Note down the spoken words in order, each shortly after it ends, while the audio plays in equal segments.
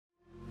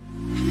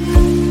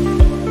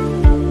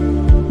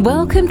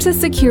Welcome to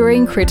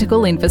Securing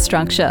Critical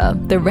Infrastructure,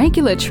 the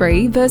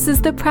regulatory versus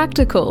the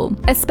practical,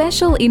 a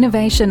special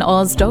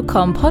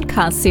InnovationAus.com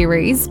podcast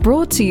series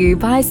brought to you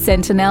by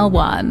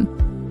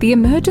SentinelOne. The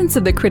emergence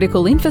of the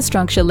critical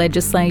infrastructure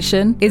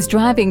legislation is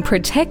driving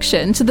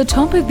protection to the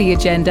top of the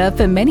agenda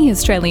for many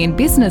Australian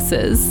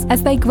businesses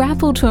as they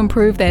grapple to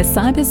improve their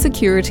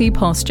cybersecurity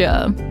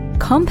posture.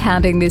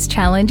 Compounding this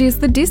challenge is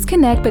the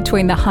disconnect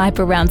between the hype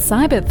around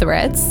cyber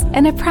threats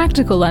and a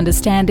practical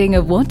understanding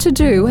of what to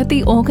do at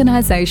the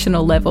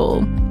organisational level.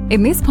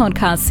 In this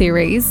podcast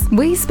series,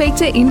 we speak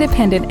to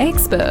independent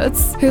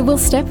experts who will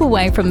step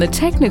away from the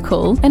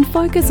technical and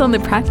focus on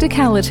the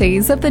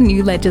practicalities of the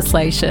new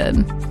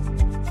legislation.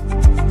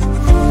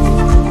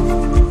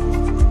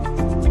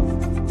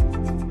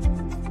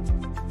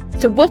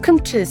 So welcome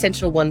to the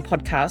SentinelOne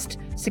podcast,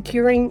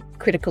 Securing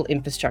Critical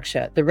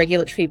Infrastructure, the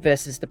regulatory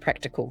versus the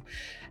practical.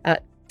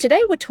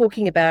 Today we're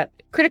talking about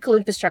critical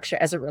infrastructure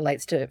as it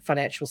relates to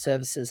financial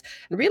services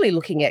and really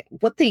looking at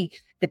what the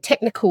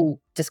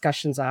technical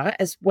discussions are,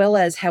 as well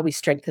as how we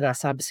strengthen our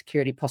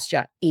cybersecurity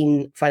posture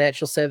in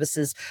financial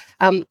services.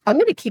 I'm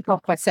going to kick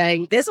off by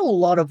saying there's a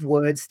lot of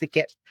words that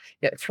get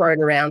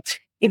thrown around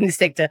in this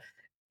sector.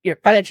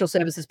 Financial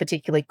services,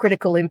 particularly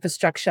critical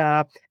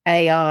infrastructure,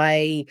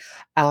 AI,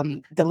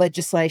 the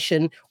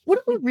legislation. What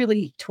are we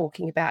really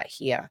talking about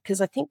here? Because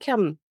I think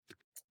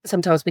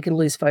sometimes we can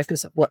lose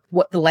focus of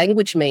what the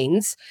language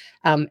means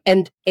and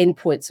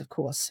endpoints, of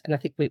course. And I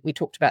think we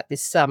talked about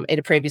this in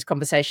a previous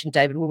conversation,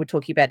 David, when we were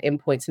talking about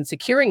endpoints and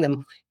securing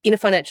them in a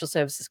financial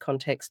services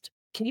context.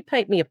 Can you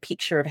paint me a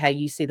picture of how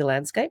you see the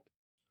landscape?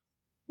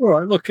 All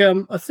right. Look, I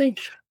think,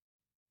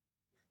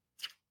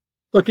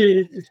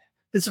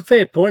 it's a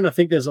fair point. I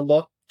think there's a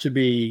lot to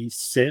be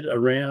said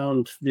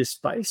around this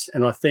space,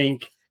 and I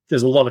think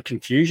there's a lot of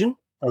confusion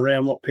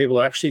around what people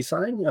are actually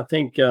saying. I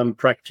think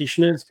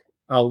practitioners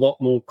are a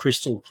lot more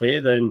crystal clear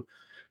than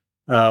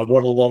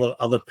what a lot of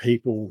other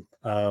people,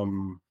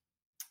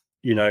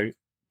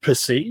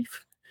 perceive.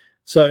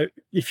 So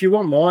if you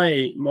want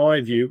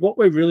my view, what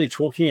we're really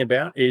talking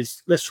about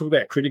is, let's talk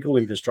about critical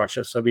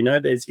infrastructure. So we know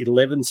there's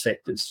 11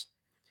 sectors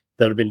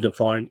that have been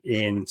defined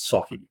in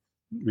SOCI,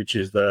 which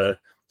is the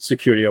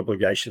security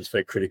obligations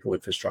for critical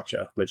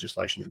infrastructure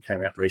legislation that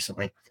came out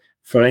recently.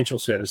 Financial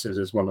services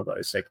is one of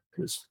those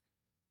sectors.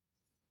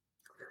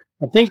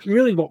 I think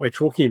really what we're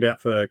talking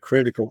about for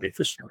critical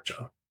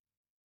infrastructure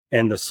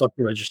and the SOCI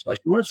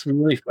legislation, what it's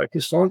really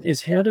focused on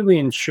is how do we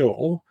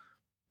ensure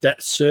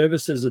that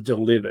services are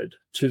delivered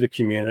to the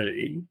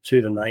community,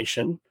 to the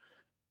nation,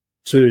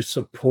 to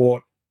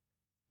support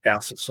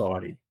our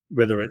society,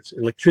 whether it's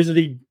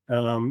electricity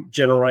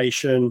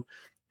generation,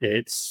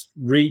 it's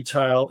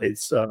retail,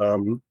 it's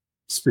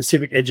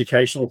specific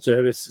educational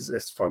services,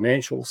 it's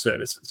financial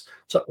services.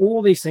 So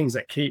all these things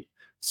that keep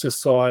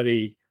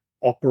society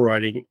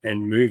operating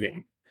and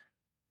moving.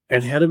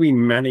 And how do we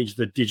manage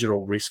the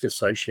digital risk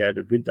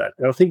associated with that?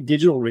 And I think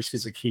digital risk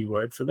is a key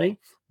word for me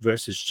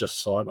versus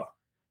just cyber.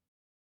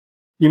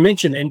 You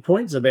mentioned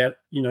endpoints about,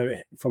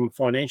 from a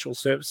financial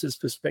services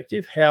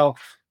perspective, how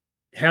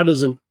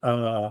do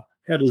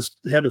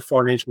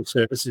financial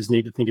services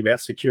need to think about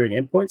securing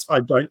endpoints? I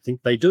don't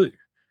think they do.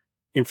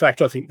 In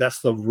fact, I think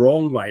that's the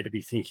wrong way to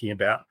be thinking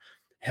about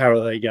how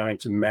are they going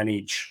to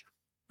manage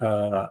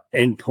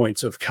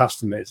endpoints of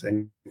customers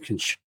and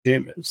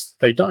consumers.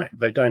 They don't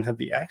have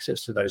the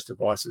access to those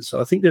devices.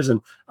 So I think there's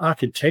an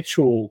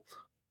architectural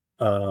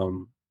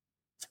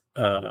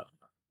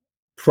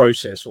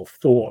process or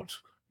thought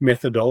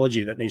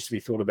methodology that needs to be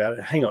thought about.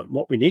 Hang on,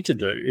 what we need to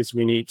do is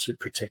we need to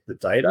protect the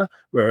data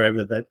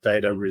wherever that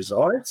data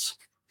resides,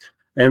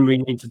 and we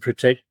need to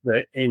protect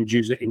the end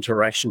user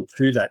interaction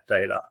to that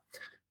data.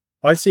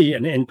 I see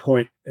an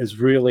endpoint as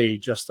really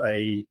just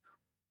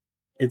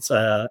it's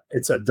a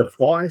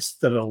device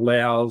that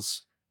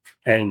allows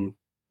an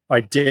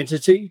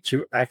identity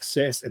to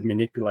access and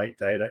manipulate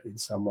data in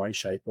some way,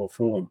 shape, or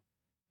form.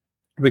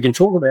 We can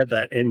talk about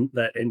that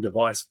end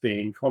device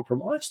being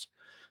compromised,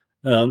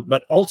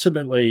 but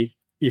ultimately,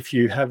 if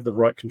you have the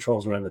right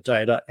controls around the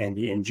data and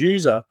the end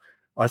user,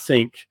 I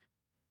think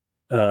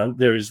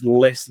there is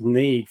less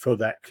need for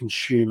that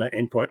consumer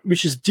endpoint,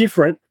 which is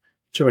different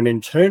to an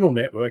internal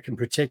network and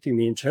protecting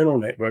the internal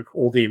network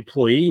or the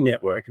employee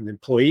network and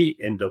employee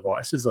end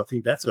devices. I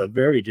think that's a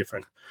very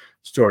different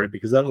story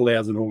because that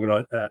allows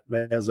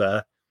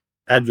an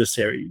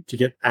adversary to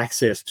get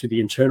access to the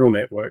internal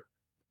network,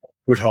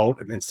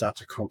 foothold, and then start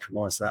to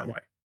compromise that way.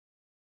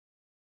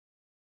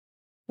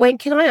 Wayne,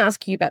 can I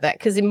ask you about that?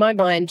 Because in my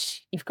mind,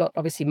 you've got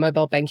obviously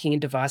mobile banking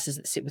and devices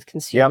that sit with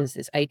consumers.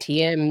 Yep. There's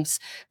ATMs.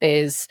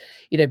 There's,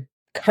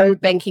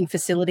 co-banking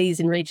facilities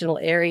in regional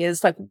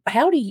areas. Like,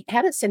 how does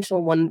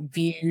SentinelOne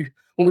view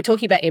when we're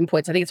talking about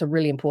endpoints? I think it's a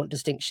really important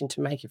distinction to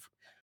make.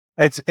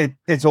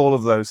 It's all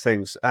of those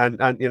things, and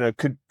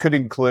could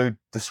include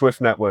the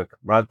SWIFT network,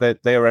 right? Their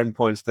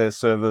endpoints, their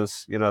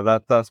servers.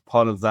 That's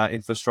part of that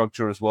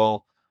infrastructure as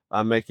well.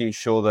 Making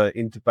sure that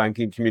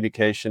interbanking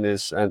communication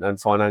is and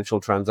financial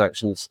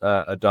transactions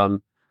are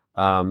done.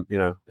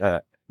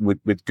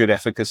 with good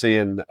efficacy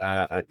and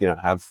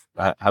have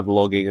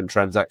logging and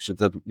transactions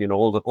that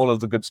all of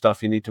the good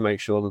stuff. You need to make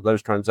sure that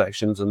those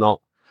transactions are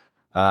not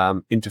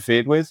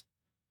interfered with,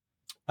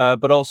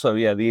 but also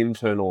the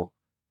internal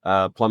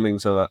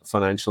plumbings of a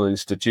financial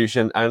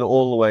institution, and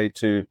all the way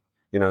to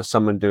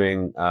someone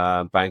doing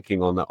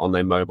banking on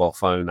their mobile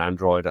phone,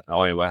 Android,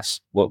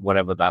 iOS,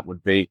 whatever that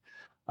would be.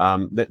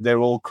 They're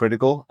all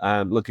critical.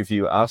 Look, if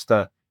you asked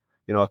a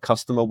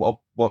customer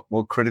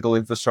what critical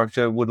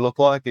infrastructure would look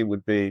like, it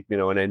would be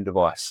an end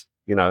device.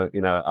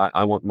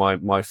 I want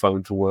my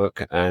phone to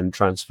work and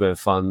transfer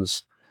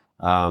funds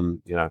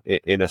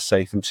in a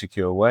safe and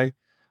secure way.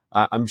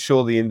 I'm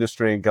sure the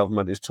industry and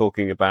government is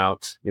talking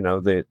about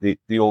the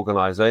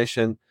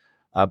organization,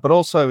 but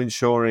also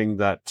ensuring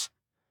that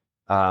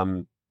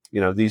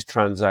these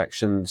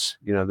transactions,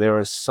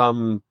 there's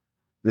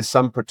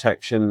some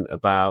protection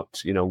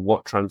about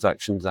what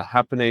transactions are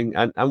happening,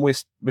 and we're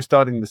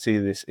starting to see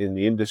this in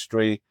the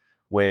industry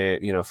where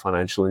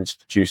financial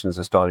institutions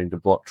are starting to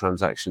block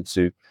transactions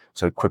to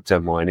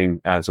crypto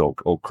mining or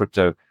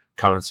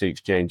cryptocurrency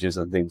exchanges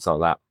and things like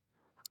that.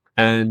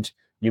 And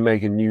you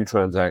make a new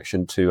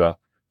transaction to a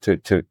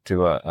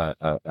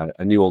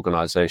new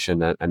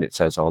organization, and it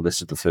says, "Oh, this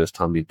is the first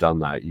time you've done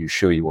that. You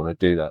sure you want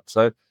to do that?"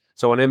 So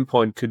an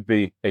endpoint could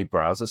be a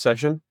browser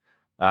session,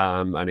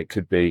 and it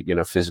could be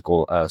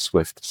physical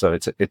Swift. So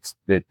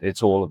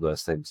it's all of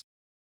those things.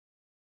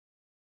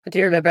 I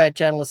do remember a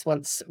journalist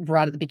once,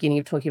 right at the beginning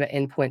of talking about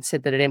endpoint,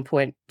 said that an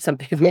endpoint,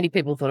 many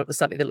people thought it was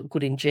something that looked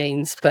good in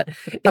jeans, but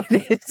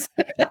it is.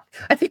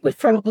 I think we've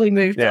probably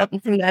moved on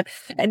from that.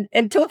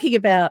 And talking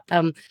about,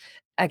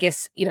 I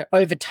guess,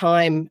 over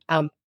time,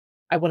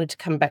 I wanted to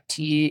come back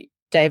to you,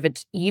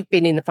 David. You've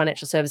been in the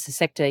financial services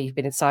sector. You've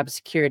been in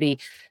cybersecurity.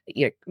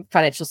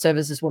 Financial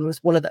services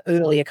was one of the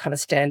earlier kind of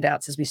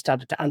standouts as we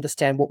started to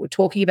understand what we're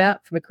talking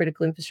about from a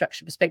critical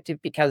infrastructure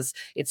perspective, because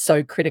it's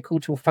so critical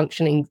to a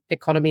functioning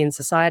economy and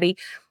society.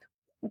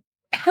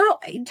 How,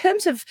 in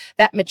terms of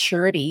that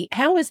maturity,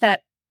 how is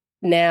that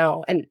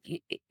now? And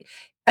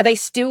are they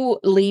still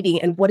leading?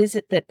 And what is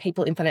it that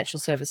people in financial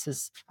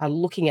services are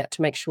looking at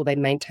to make sure they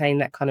maintain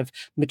that kind of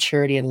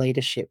maturity and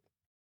leadership?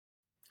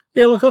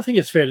 Yeah, look, I think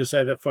it's fair to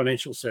say that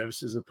financial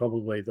services are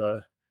probably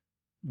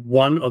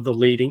one of the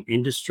leading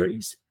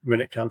industries when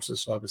it comes to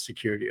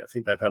cybersecurity. I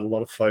think they've had a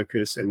lot of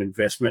focus and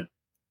investment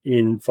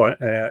in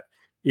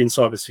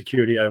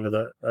cybersecurity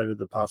over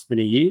the past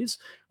many years.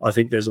 I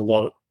think there's been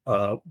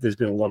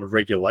a lot of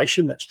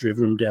regulation that's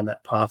driven them down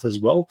that path as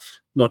well,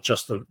 not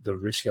just the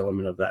risk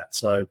element of that.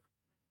 So,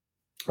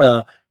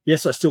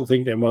 yes, I still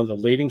think they're one of the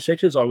leading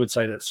sectors. I would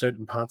say that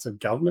certain parts of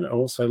government are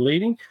also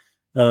leading.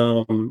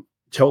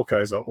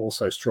 Telcos are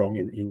also strong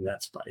in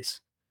that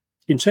space.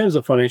 In terms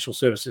of financial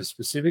services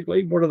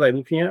specifically, what are they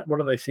looking at?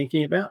 What are they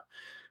thinking about?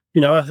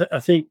 I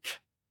think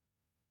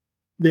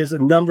there's a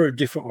number of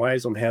different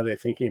ways on how they're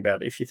thinking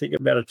about it. If you think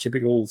about a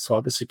typical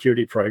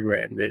cybersecurity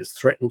program, there's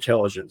threat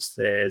intelligence,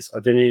 there's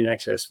identity and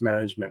access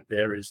management,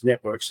 there is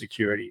network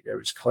security, there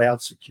is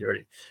cloud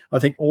security. I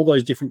think all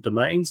those different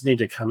domains need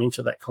to come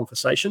into that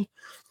conversation.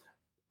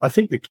 I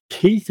think the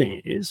key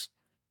thing is,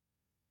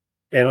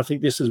 and I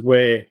think this is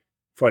where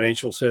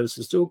financial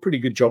services do a pretty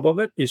good job of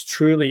it, is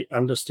truly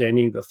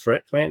understanding the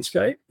threat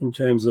landscape in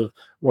terms of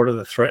what are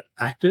the threat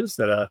actors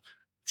that are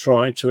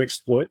trying to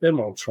exploit them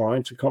or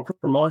trying to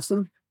compromise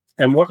them,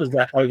 and what does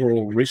that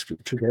overall risk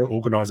to their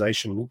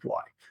organization look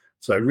like.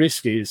 So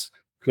risk is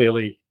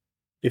clearly,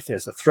 if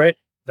there's a threat,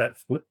 that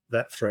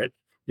threat,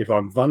 if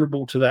I'm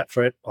vulnerable to that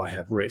threat, I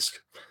have risk.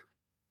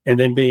 And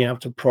then being able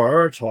to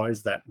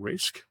prioritize that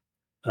risk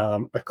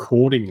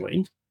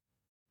accordingly,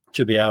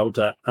 to be able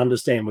to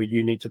understand where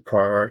you need to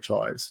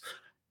prioritize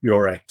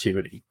your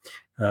activity.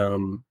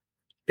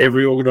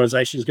 Every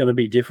organization is going to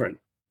be different.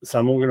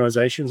 Some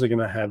organizations are going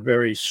to have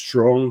very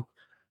strong,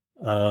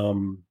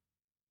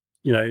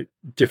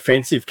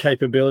 defensive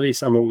capability.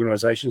 Some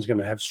organizations are going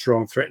to have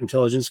strong threat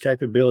intelligence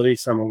capability.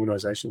 Some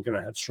organizations are going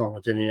to have strong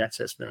identity and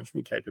access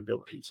management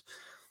capabilities.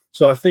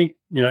 So I think,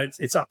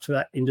 it's up to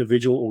that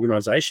individual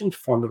organization to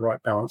find the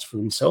right balance for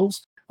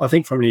themselves. I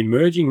think from an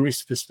emerging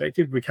risk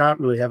perspective, we can't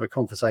really have a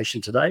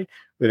conversation today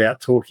without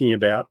talking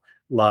about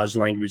large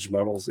language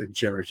models and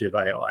generative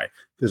AI.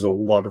 There's a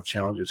lot of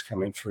challenges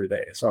coming through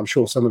there. So I'm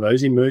sure some of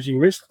those emerging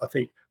risks, I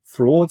think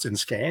frauds and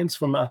scams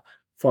from a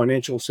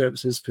financial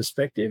services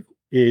perspective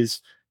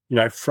is,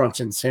 front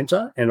and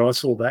center. And I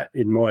saw that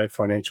in my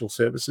financial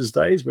services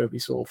days where we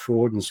saw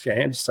fraud and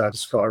scams start to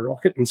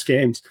skyrocket. And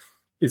scams,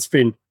 it's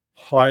been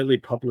highly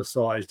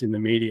publicized in the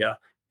media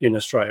in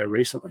Australia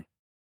recently.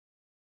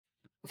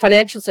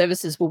 Financial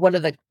services were one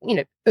of the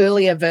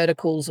earlier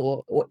verticals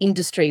or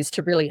industries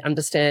to really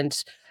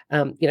understand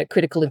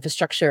critical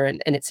infrastructure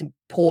and its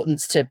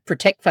importance to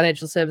protect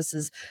financial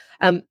services.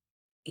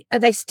 Are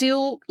they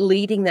still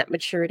leading that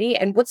maturity?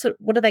 And what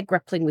are they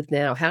grappling with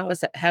now? How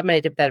may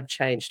that have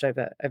changed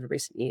over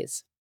recent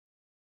years?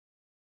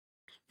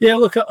 Yeah,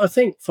 look, I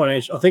think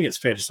it's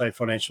fair to say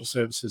financial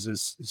services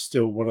is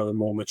still one of the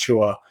more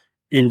mature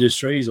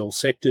industries or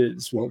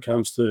sectors when it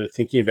comes to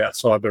thinking about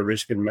cyber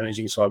risk and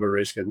managing cyber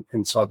risk and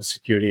cyber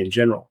security in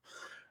general.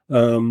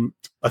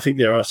 I think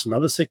there are some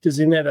other sectors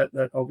in there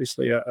that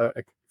obviously are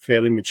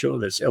fairly mature.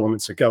 There's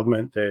elements of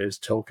government, there's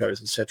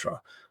telcos,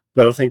 etc.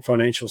 But I think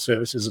financial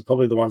services are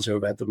probably the ones who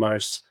have had the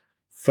most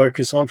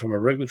focus on from a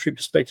regulatory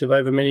perspective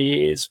over many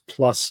years.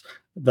 Plus,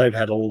 they've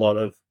had a lot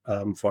of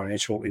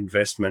financial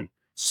investment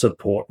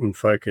support and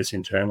focus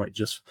internally,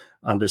 just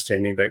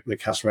understanding the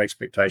customer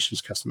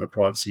expectations, customer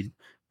privacy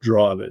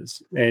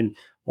drivers, and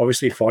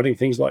obviously fighting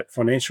things like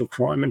financial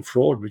crime and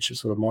fraud, which is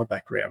sort of my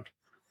background.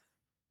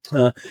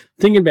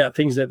 Thinking about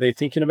things that they're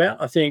thinking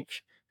about, I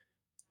think,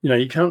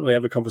 you can't really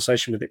have a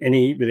conversation with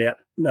any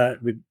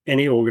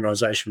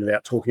organization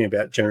without talking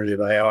about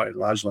generative AI,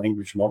 large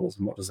language models,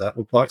 and what does that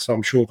look like. So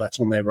I'm sure that's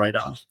on their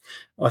radar.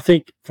 I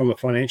think from a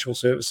financial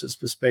services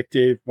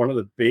perspective, one of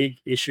the big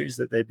issues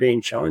that they're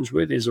being challenged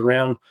with is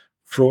around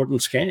fraud and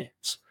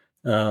scams.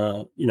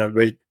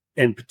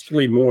 And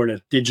particularly more in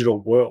a digital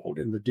world,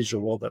 in the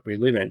digital world that we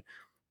live in,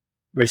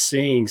 we're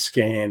seeing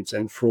scams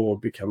and fraud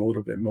become a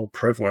little bit more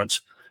prevalent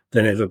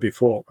than ever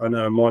before. I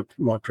know in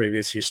my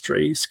previous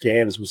history,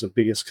 scams was the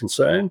biggest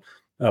concern.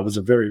 Was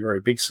a very,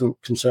 very big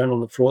concern on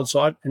the fraud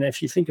side. And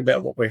if you think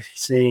about what we're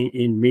seeing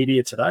in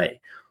media today,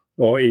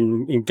 or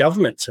in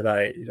government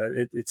today,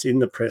 it's in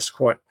the press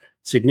quite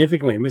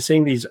significantly. And we're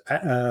seeing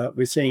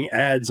we're seeing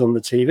ads on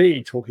the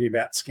TV talking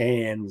about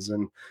scams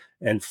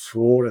and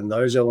fraud and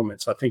those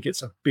elements. I think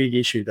it's a big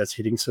issue that's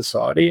hitting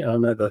society. And I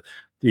know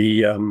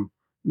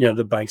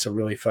the banks are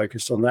really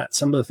focused on that.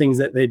 Some of the things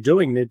that they're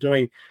doing,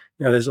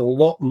 there's a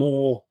lot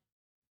more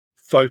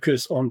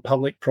focus on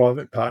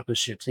public-private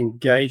partnerships,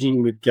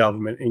 engaging with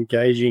government,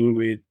 engaging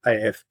with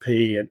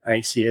AFP and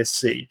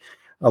ACSC,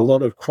 a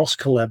lot of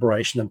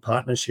cross-collaboration and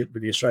partnership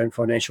with the Australian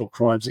Financial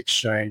Crimes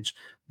Exchange,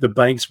 the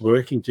banks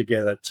working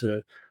together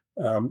to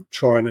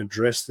try and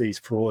address these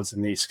frauds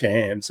and these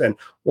scams, and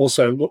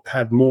also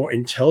have more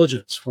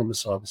intelligence from a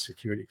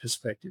cybersecurity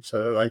perspective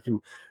so they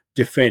can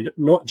defend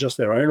not just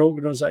their own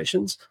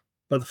organisations,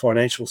 but the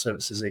financial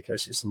services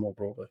ecosystem more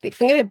broadly.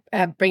 If I'm going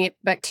to bring it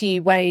back to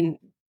you, Wayne,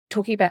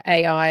 talking about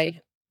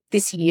AI,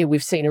 this year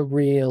we've seen a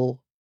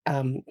real,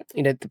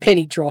 the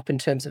penny drop in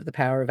terms of the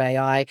power of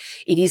AI.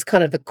 It is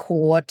kind of the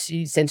core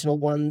to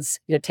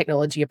SentinelOne's,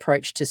 technology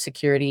approach to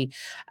security,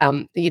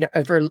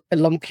 over a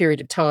long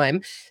period of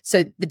time.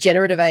 So the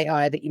generative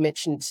AI that you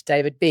mentioned,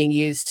 David, being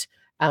used,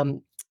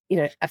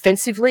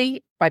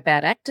 offensively by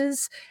bad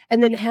actors,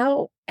 and then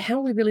how are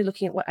we really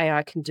looking at what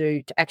AI can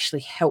do to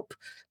actually help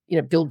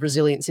build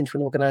resilience into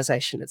an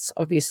organization? It's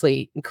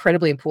obviously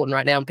incredibly important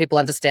right now, and people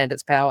understand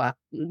its power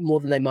more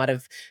than they might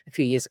have a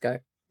few years ago.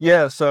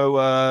 Yeah,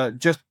 so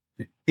just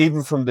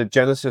even from the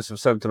genesis of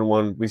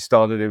SentinelOne, we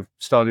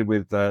started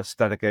with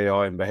static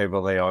AI and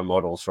behavioral AI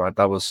models, right?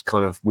 That was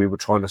we were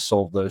trying to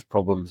solve those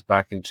problems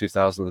back in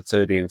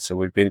 2013. So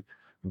we've been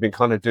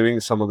kind of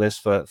doing some of this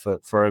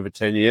for over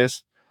 10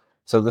 years.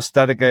 So the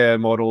static AI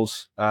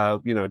models,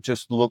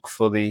 just look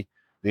for the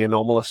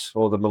anomalous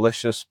or the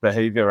malicious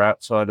behavior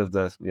outside of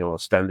the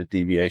standard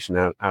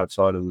deviation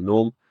outside of the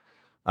norm,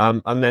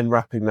 and then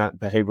wrapping that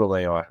behavioral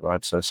AI,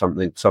 right? So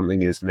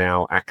something is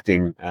now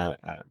acting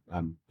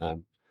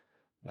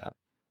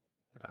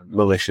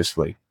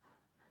maliciously,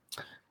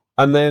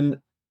 and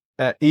then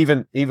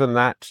even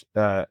that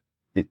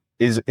it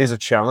is a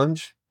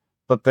challenge.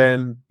 But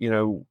then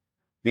the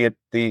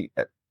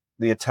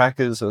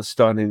attackers are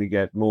starting to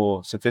get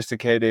more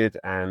sophisticated,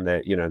 and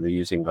they're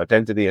using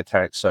identity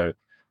attacks. So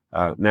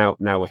now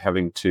we're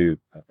having to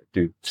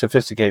do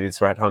sophisticated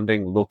threat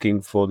hunting,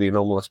 looking for the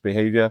anomalous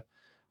behavior,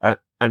 and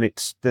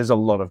there's a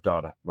lot of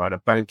data, right? A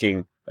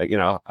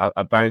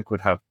bank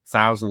would have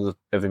thousands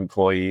of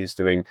employees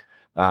doing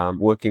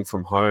working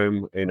from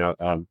home.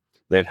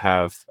 They'd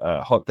have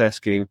hot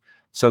desking.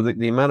 So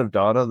the amount of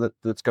data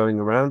that's going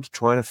around,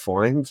 trying to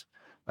find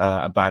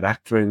a bad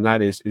actor in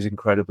that is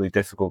incredibly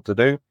difficult to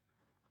do.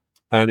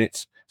 And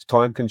it's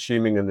time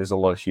consuming, and there's a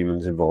lot of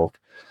humans involved.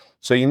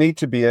 So you need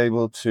to be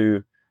able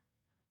to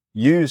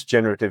use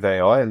generative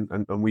AI,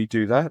 and we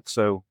do that.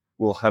 So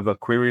we'll have a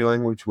query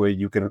language where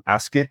you can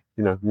ask it,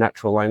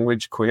 natural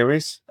language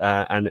queries,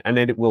 and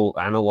then it will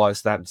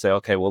analyze that and say,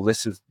 okay, well,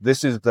 this is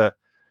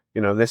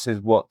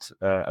what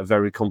a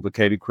very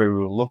complicated query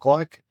will look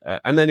like,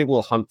 and then it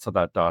will hunt for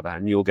that data,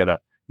 and you'll get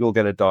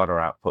a data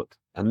output,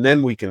 and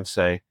then we can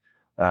say,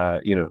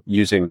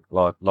 using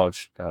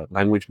large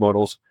language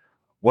models,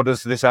 what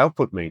does this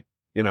output mean?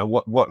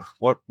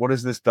 What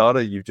is this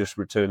data you've just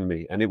returned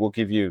me? And it will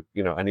give you,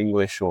 an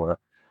English or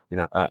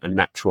a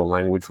natural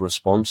language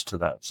response to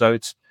that. So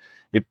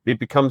it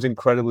becomes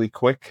incredibly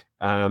quick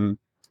to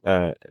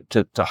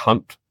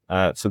hunt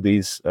for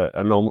these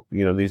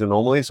these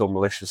anomalies or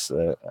malicious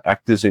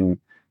actors in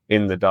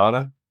the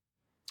data,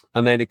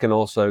 and then it can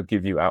also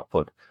give you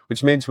output,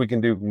 which means we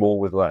can do more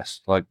with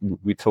less. Like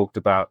we talked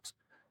about,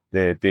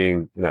 there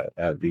being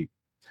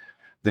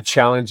the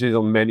challenges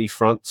on many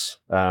fronts.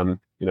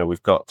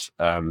 We've got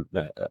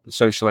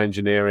social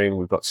engineering,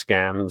 we've got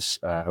scams,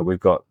 we've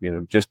got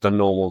just a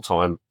normal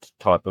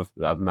type of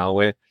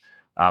malware.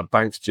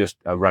 banks just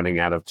are running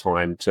out of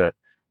time to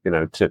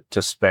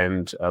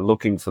spend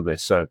looking for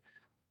this. So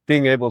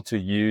being able to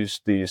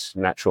use these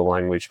natural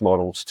language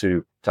models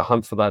to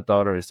hunt for that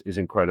data is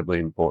incredibly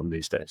important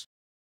these days.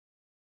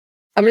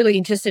 I'm really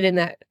interested in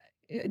that,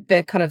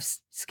 the kind of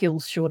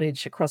skills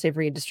shortage across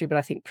every industry, but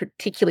I think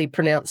particularly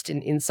pronounced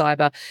in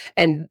cyber,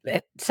 and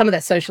some of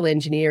that social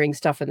engineering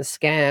stuff and the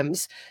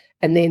scams,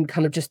 and then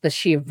kind of just the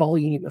sheer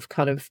volume of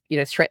kind of,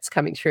 threats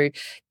coming through.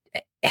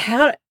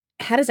 How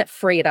does that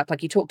free it up?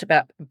 Like you talked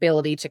about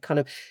ability to kind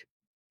of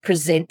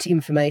present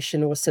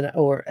information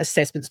or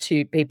assessments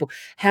to people.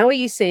 How are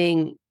you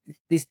seeing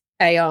this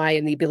AI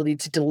and the ability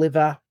to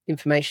deliver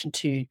information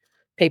to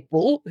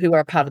people who are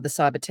a part of the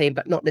cyber team,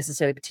 but not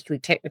necessarily particularly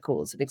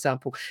technical, as an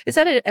example? Is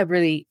that a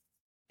really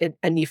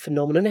a new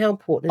phenomenon? How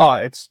important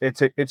is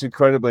it's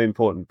incredibly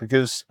important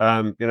because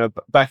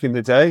back in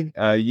the day,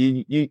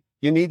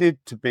 you needed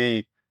to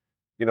be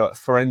a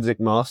forensic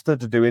master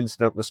to do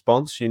incident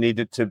response. You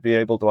needed to be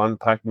able to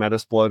unpack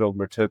Metasploit or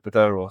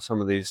Meterpreter or some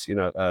of these,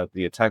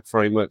 the attack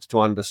frameworks to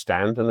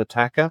understand an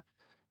attacker.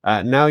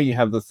 Now you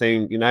have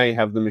you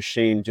have the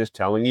machine just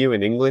telling you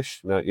in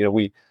English.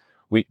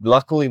 We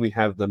luckily we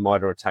have the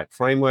MITRE ATT&CK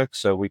framework,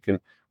 so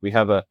we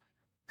have a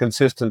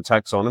consistent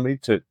taxonomy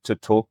to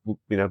talk,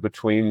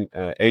 between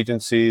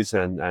agencies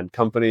and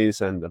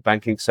companies and the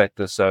banking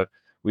sector. So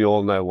we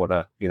all know what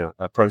a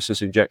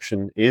process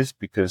injection is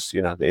because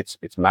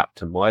it's mapped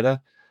to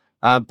MITRE.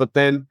 But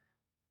then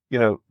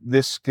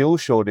this skill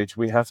shortage,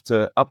 we have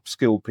to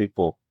upskill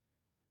people.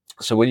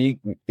 So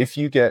if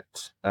you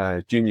get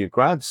junior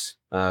grads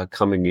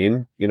coming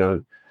in,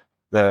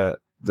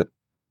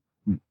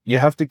 you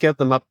have to get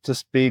them up to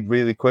speed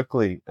really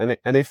quickly. And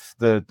if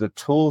the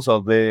tools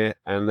are there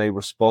and they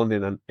respond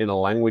in a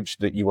language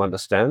that you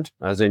understand,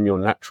 as in your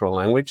natural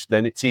language,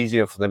 then it's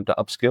easier for them to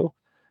upskill.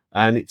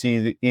 And it's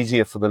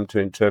easier for them to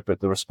interpret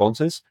the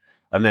responses.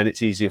 And then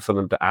it's easier for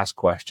them to ask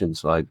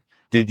questions like,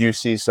 did you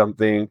see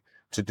something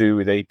to do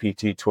with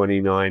APT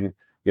 29,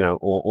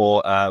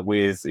 or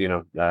with,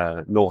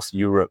 North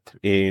Europe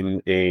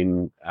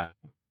in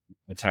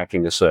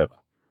attacking a server,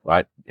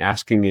 right?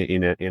 Asking it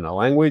in a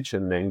language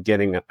and then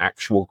getting an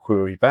actual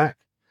query back.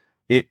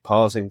 It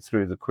parsing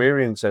through the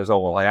query and says, oh,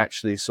 well, I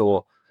actually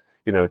saw,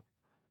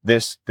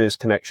 this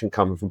connection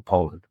coming from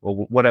Poland or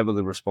whatever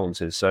the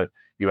response is. So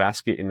you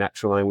ask it in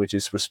natural language,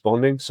 it's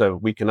responding. So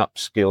we can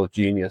upskill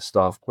junior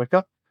staff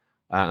quicker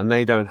and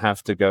they don't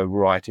have to go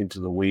right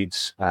into the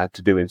weeds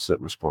to do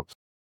incident response.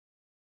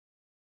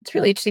 It's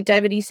really interesting.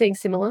 David, are you seeing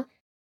similar?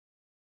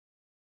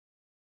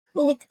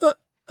 Well, look,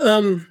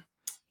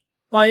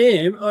 I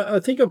am.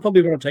 I think I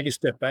probably want to take a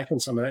step back on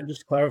some of that and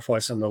just clarify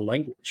some of the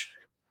language.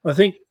 I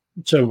think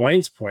to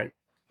Wayne's point,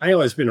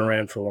 AI has been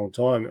around for a long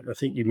time. I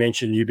think you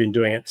mentioned you've been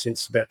doing it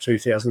since about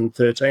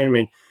 2013. I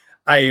mean,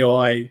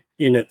 AI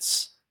in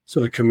its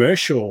sort of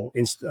commercial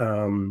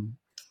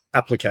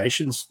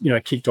applications,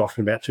 kicked off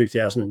in about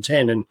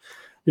 2010. And,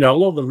 a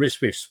lot of the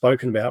risks we've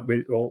spoken about,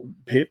 or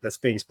that's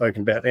being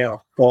spoken about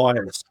now,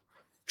 bias,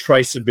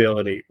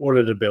 traceability,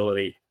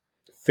 auditability,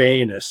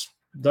 fairness,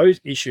 those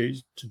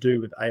issues to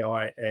do with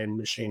AI and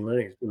machine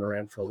learning has been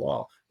around for a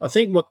while. I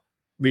think what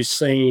we've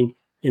seen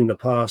in the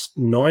past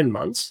 9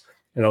 months,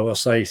 and I will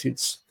say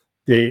since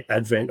the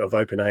advent of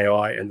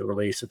OpenAI and the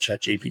release of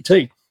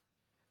ChatGPT,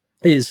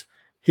 is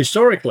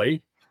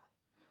historically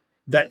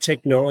that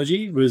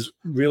technology was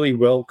really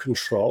well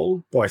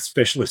controlled by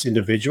specialist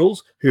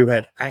individuals who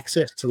had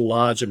access to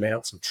large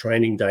amounts of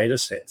training data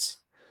sets.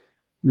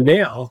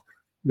 Now,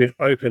 with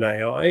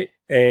OpenAI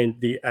and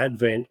the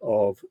advent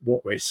of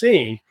what we're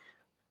seeing,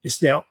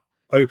 it's now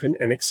open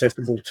and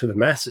accessible to the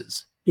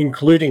masses,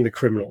 including the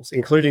criminals,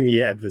 including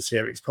the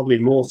adversaries, probably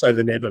more so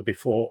than ever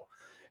before.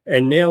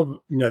 And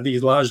now,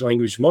 these large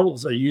language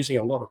models are using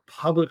a lot of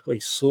publicly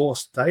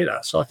sourced data.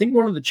 So I think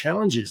one of the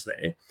challenges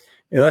there,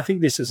 and I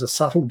think this is a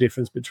subtle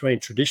difference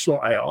between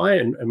traditional AI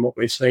and what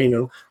we've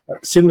seen,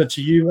 similar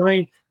to you,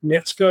 Wayne,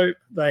 Netskope,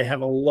 they have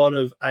a lot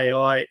of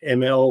AI,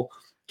 ML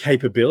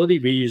capability.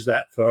 We use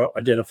that for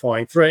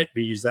identifying threat.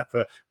 We use that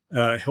for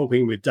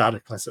helping with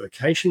data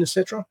classification,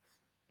 etc.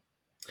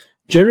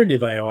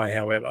 Generative AI,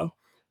 however,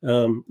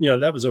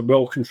 that was a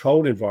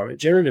well-controlled environment.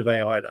 Generative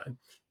AI, though,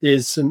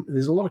 there's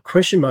a lot of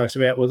question marks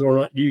about whether or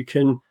not you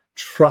can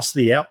trust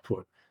the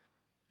output.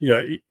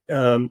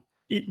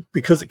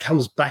 Because it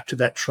comes back to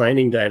that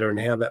training data and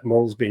how that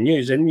model's been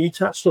used. And you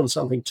touched on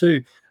something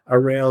too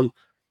around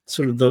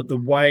sort of the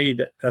way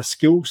that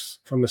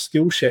from a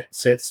skill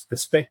set's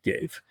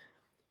perspective,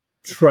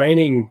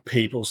 training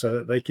people so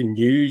that they can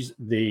use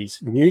these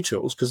new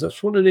tools, because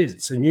that's what it is.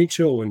 It's a new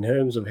tool in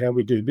terms of how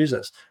we do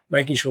business,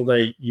 making sure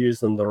they use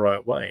them the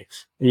right way.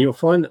 And you'll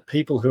find that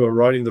people who are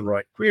writing the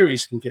right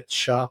queries can get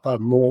sharper,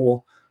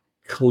 more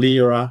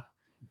clearer,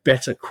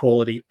 better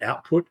quality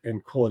output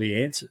and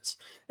quality answers.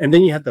 And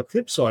then you have the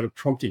flip side of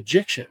prompt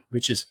injection,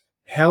 which is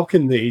how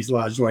can these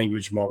large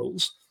language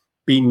models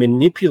be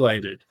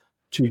manipulated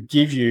to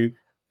give you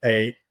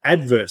a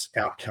adverse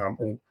outcome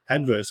or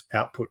adverse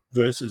output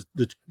versus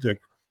the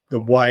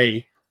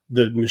way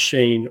the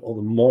machine or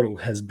the model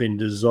has been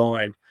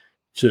designed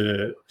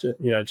to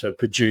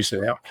produce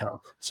an outcome.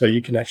 So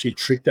you can actually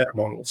trick that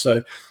model.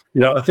 So,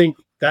 I think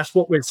that's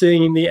what we're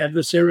seeing in the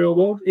adversarial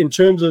world in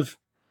terms of,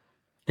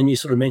 and you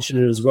sort of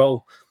mentioned it as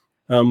well,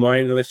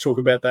 Wayne. Let's talk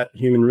about that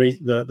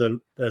the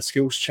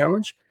skills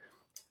challenge.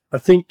 I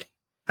think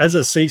as a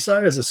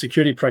CISO, as a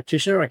security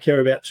practitioner, I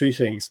care about two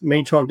things: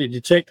 mean time to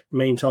detect,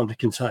 mean time to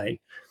contain.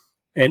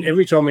 And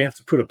every time we have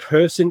to put a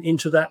person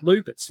into that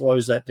loop, it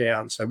slows that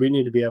down. So we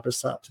need to be able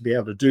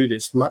to do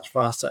this much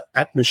faster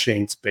at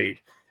machine speed.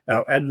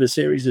 Our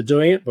adversaries are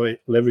doing it by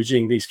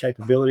leveraging these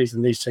capabilities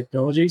and these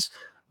technologies.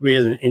 We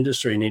as an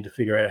industry need to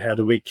figure out how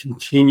do we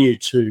continue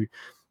to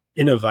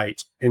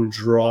innovate and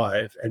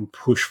drive and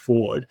push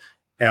forward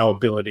our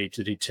ability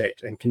to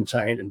detect and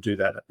contain and do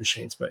that at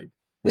machine speed.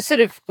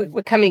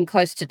 We're coming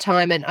close to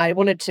time, and I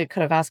wanted to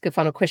kind of ask a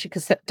final question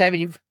because,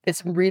 David, there's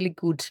some really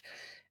good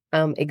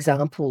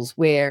examples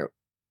where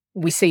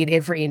we see in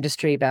every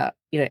industry about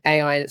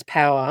AI and its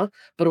power,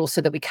 but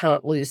also that we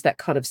can't lose that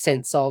kind of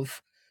sense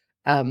of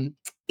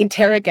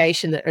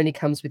interrogation that only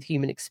comes with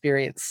human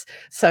experience.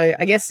 So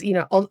I guess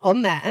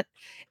on that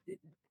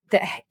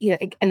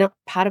and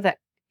part of that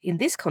in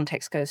this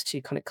context goes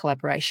to kind of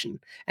collaboration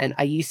and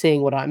are you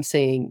seeing what I'm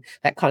seeing,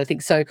 that kind of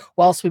thing. So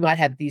whilst we might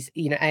have these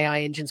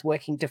AI engines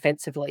working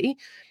defensively,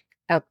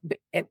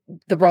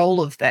 the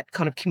role of that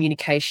kind of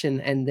communication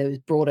and those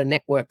broader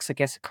networks, I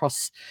guess,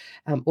 across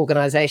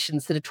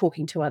organizations that are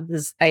talking to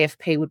others,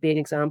 AFP would be an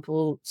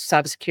example,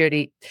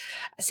 cybersecurity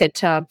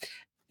center.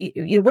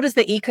 What does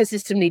the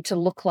ecosystem need to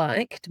look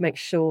like to make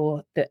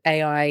sure that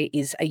AI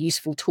is a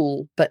useful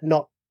tool, but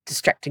not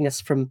distracting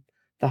us from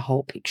the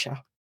whole picture?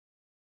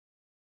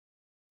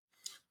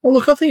 Well,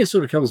 look, I think it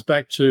sort of comes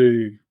back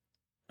to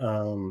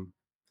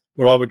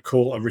what I would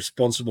call a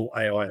responsible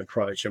AI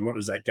approach. And what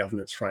does that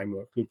governance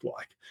framework look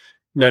like?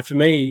 For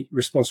me,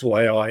 responsible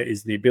AI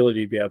is the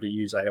ability to be able to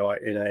use AI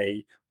in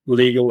a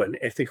legal and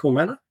ethical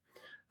manner.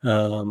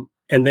 And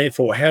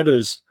therefore, how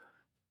do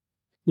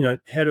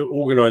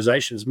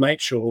organizations make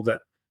sure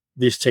that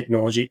this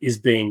technology is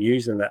being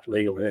used in that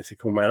legal and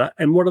ethical manner?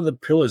 And what are the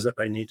pillars that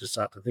they need to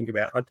start to think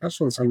about? I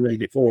touched on something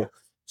before: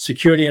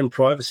 security and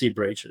privacy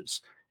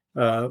breaches,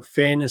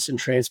 fairness and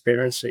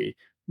transparency,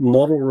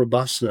 model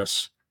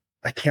robustness,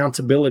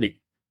 accountability,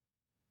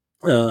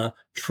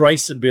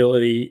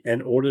 traceability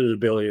and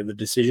auditability of the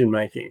decision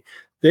making.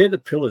 They're the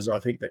pillars, I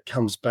think, that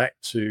comes back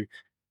to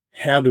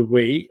how do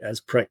we as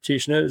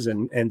practitioners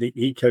and the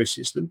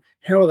ecosystem,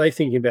 how are they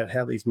thinking about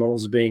how these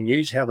models are being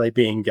used, how they're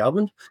being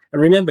governed?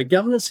 And remember,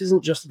 governance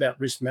isn't just about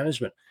risk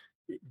management.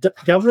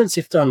 Governance,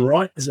 if done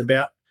right, is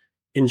about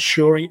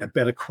ensuring a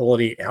better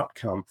quality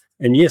outcome.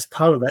 And yes,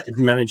 part of that is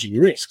managing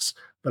risks,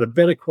 but a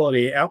better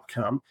quality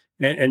outcome.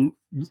 And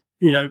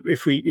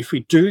if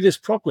we do this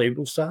properly,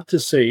 we'll start to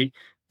see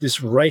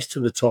this race to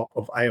the top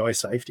of AI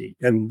safety.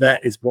 And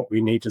that is what we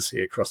need to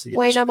see across the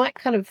industry. Wayne, I might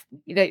kind of,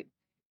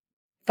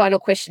 final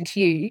question to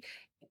you,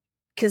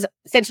 because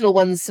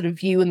SentinelOne's sort of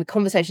view and the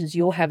conversations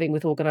you're having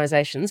with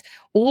organizations,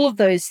 all of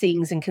those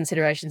things and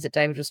considerations that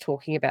David was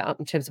talking about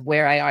in terms of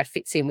where AI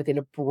fits in within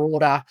a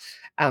broader,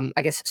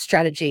 I guess,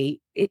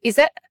 strategy,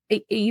 are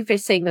you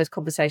seeing those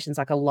conversations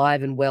like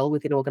alive and well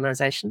within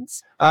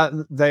organizations?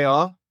 They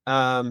are.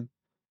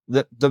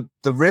 The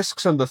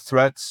risks and the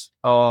threats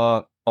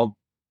are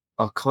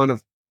kind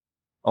of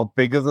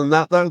bigger than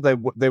that, though.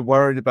 They're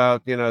worried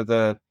about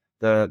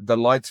the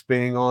lights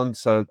being on,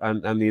 so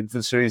and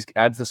the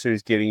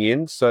adversaries getting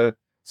in. So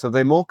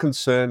they're more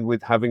concerned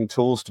with having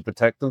tools to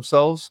protect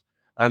themselves,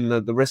 and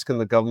the risk in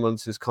the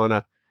governments is kind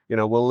of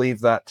we'll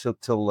leave that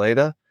till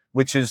later,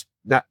 which is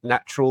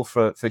natural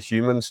for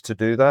humans to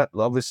do that.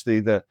 Obviously,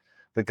 the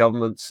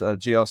government's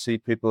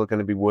GRC people are going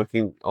to be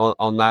working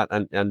on that,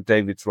 and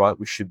David's right,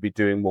 we should be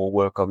doing more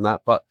work on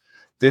that. But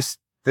these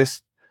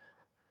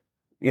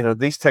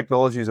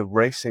technologies are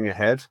racing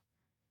ahead,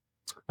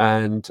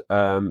 and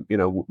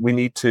we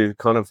need to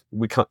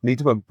need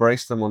to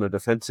embrace them on a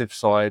defensive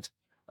side,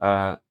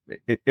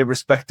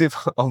 irrespective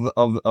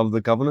of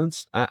the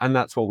governance, and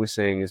that's what we're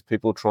seeing is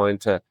people trying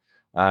to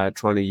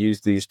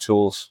use these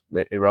tools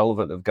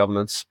irrelevant of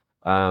governance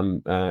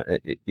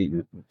to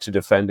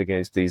defend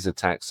against these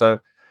attacks. So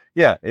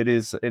yeah, it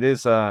is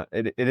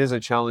a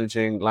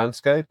challenging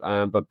landscape,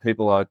 but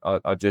people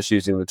are just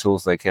using the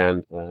tools they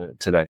can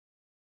today.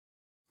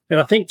 And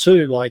I think too,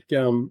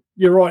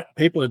 you're right,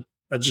 people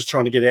are just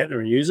trying to get out there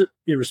and use it,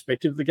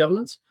 irrespective of the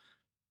governance.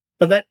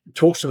 But that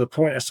talks to the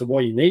point as to why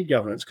you need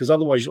governance, because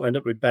otherwise you'll end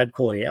up with bad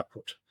quality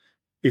output.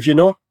 If you're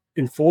not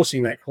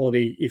enforcing that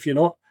quality, if you're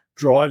not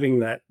driving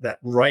that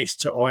race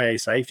to IA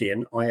safety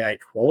and IA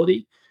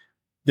quality,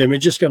 then we're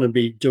just going to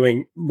be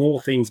doing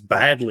more things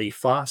badly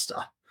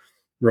faster,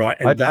 right?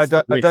 And I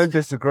don't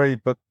disagree,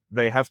 but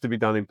they have to be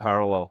done in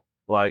parallel.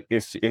 Like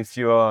if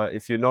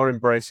you're not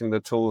embracing the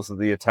tools that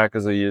the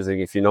attackers are using,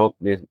 if you're not,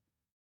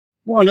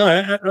 well,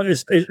 no,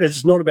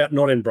 it's not about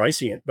not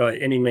embracing it by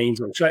any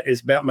means.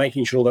 It's about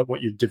making sure that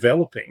what you're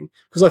developing,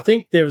 because I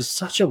think there is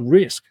such a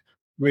risk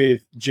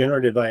with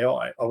generative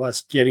AI of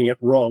us getting it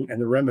wrong,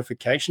 and the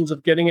ramifications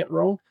of getting it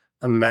wrong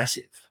are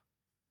massive.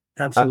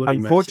 Absolutely.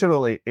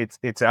 Unfortunately,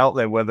 it's out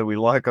there whether we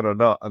like it or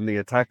not, and the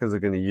attackers are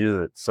going to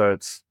use it. So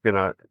it's,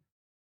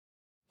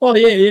 Oh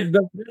yeah,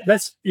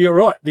 you're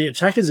right. The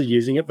attackers are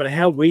using it, but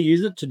how we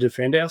use it to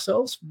defend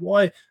ourselves,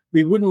 why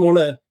we wouldn't want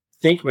to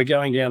think we're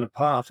going down a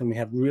path and we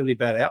have really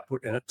bad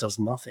output and it does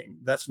nothing.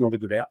 That's not a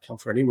good outcome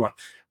for anyone.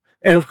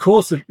 And of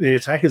course, the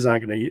attackers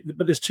aren't going to use it,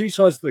 but there's two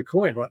sides to the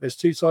coin, right? There's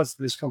two sides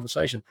to this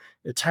conversation.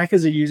 The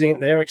attackers are using it,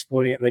 they're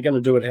exploiting it, and they're going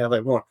to do it how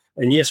they want.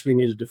 And yes, we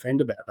need to defend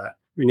about that.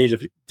 We need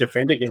to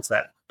defend against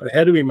that. But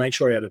how do we make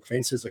sure our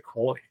defenses are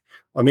quality?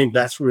 I mean,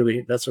 that's a really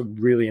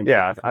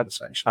important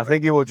conversation. I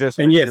think it will just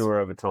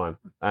mature over time.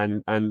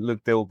 And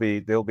look, there'll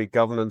be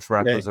governance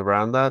wrappers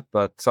around that,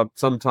 but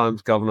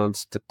sometimes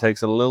governance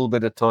takes a little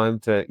bit of time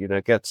to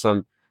get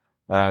some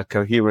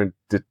coherent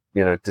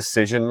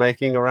decision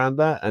making around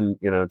that, and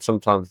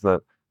sometimes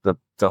the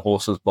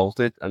horse is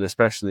bolted, and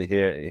especially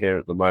here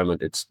at the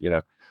moment, it's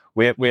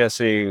we are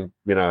seeing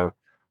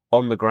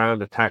on the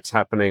ground attacks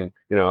happening.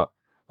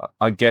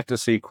 I get to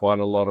see quite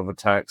a lot of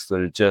attacks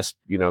that are just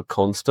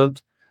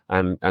constant,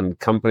 and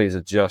companies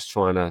are just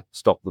trying to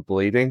stop the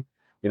bleeding.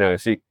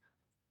 If you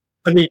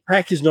And the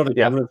attack is not a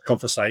governance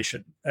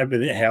conversation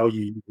about how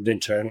you use it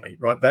internally,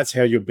 right? That's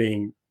how you're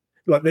being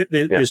like.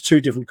 There's two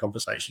different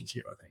conversations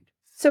here, I think.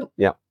 So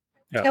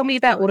tell me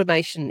about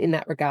automation in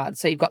that regard.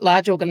 So you've got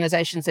large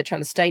organizations that are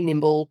trying to stay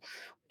nimble,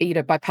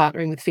 by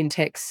partnering with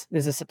fintechs.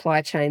 There's a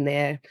supply chain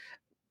there.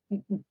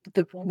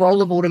 The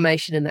role of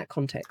automation in that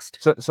context.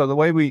 So the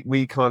way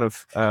we kind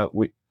of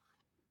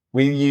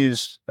we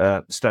use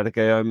a static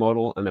AI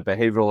model and a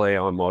behavioral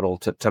AI model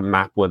to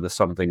map whether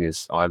something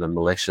is either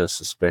malicious,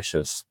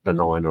 suspicious,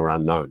 benign, or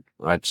unknown,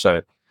 right?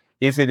 So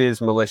if it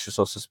is malicious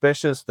or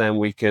suspicious, then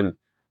we can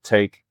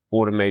take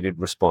automated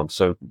response,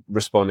 so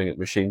responding at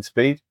machine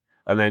speed,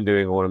 and then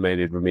doing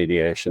automated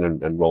remediation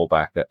and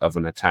rollback of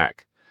an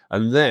attack.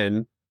 And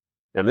then,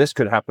 and this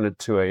could happen at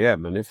 2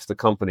 a.m., and if the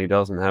company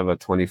doesn't have a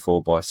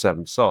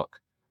 24/7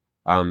 SOC,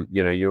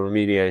 your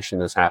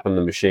remediation has happened,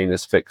 the machine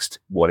has fixed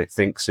what it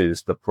thinks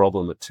is the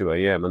problem at 2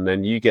 a.m., and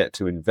then you get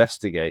to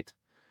investigate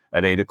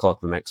at 8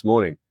 o'clock the next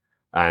morning.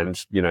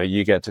 And,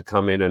 you get to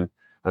come in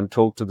and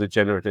talk to the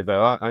generative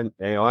AI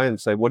and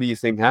say, what do you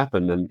think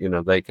happened?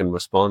 And, they can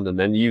respond, and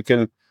then you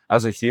can,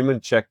 as a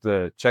human, check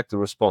the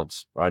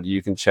response, right?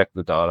 You can check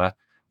the data,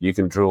 you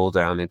can drill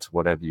down into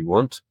whatever you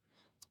want.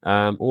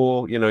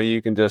 Or,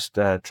 you can just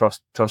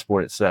trust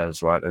what it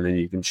says, right? And then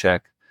you can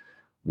check,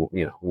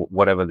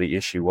 whatever the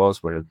issue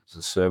was, whether it's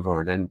a server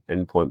or an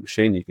endpoint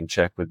machine, you can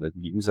check with the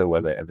user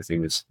whether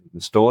everything is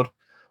stored.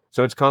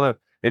 So it's kind of,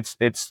 it's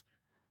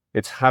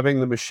having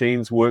the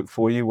machines work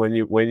for you when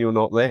you're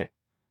not there.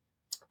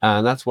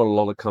 And that's what a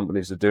lot of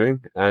companies are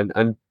doing.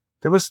 And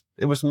it was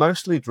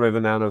mostly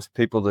driven out of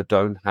people that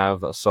don't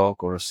have a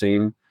SOC or a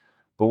SIEM.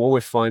 But what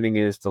we're finding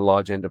is the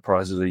large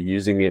enterprises are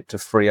using it to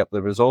free up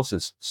the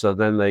resources. So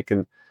then they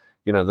can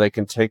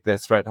take their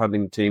threat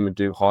hunting team and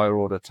do higher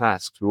order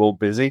tasks. We're all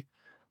busy.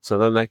 So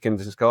then they can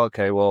just go,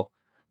 okay, well,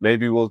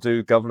 maybe we'll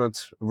do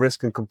governance,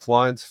 risk, and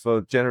compliance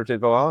for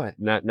generative AI.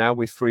 Now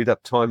we've freed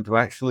up time to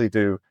actually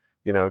do,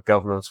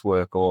 governance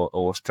work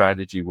or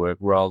strategy work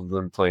rather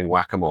than playing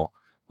whack-a-mole.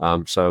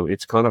 So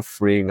it's kind of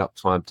freeing up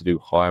time to do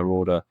higher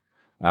order.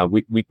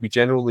 We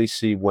generally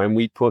see when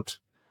we put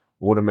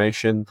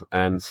automation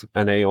and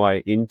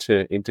AI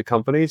into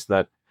companies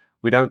that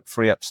we don't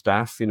free up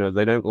staff.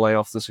 They don't lay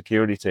off the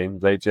security team.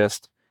 They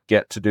just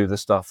get to do the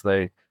stuff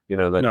they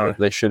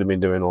should have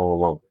been doing all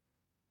along.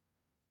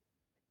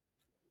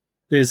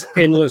 There's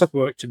endless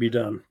work to be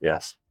done.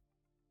 Yes.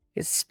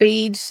 It's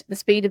the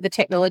speed of the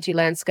technology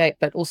landscape,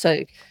 but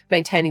also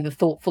maintaining the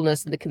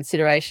thoughtfulness and the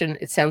consideration.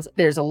 It sounds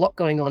there's a lot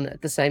going on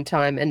at the same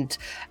time, and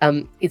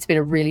it's been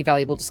a really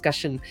valuable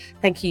discussion.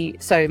 Thank you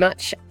so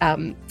much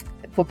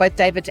for both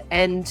David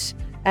and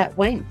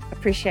Wayne.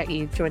 Appreciate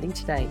you joining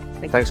today.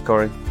 Thanks,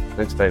 Corrie.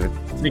 Thanks, David.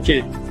 Thank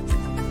you.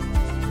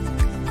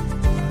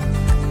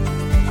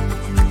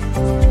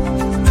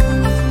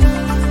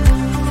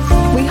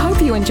 We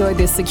hope you enjoyed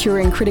this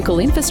Securing Critical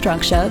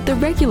Infrastructure, the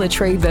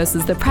Regulatory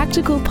versus the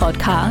Practical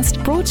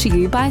podcast brought to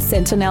you by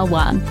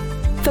SentinelOne.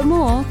 For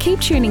more, keep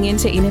tuning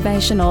into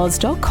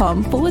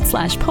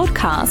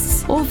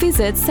innovationoz.com/podcasts or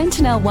visit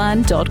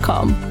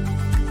sentinelone.com.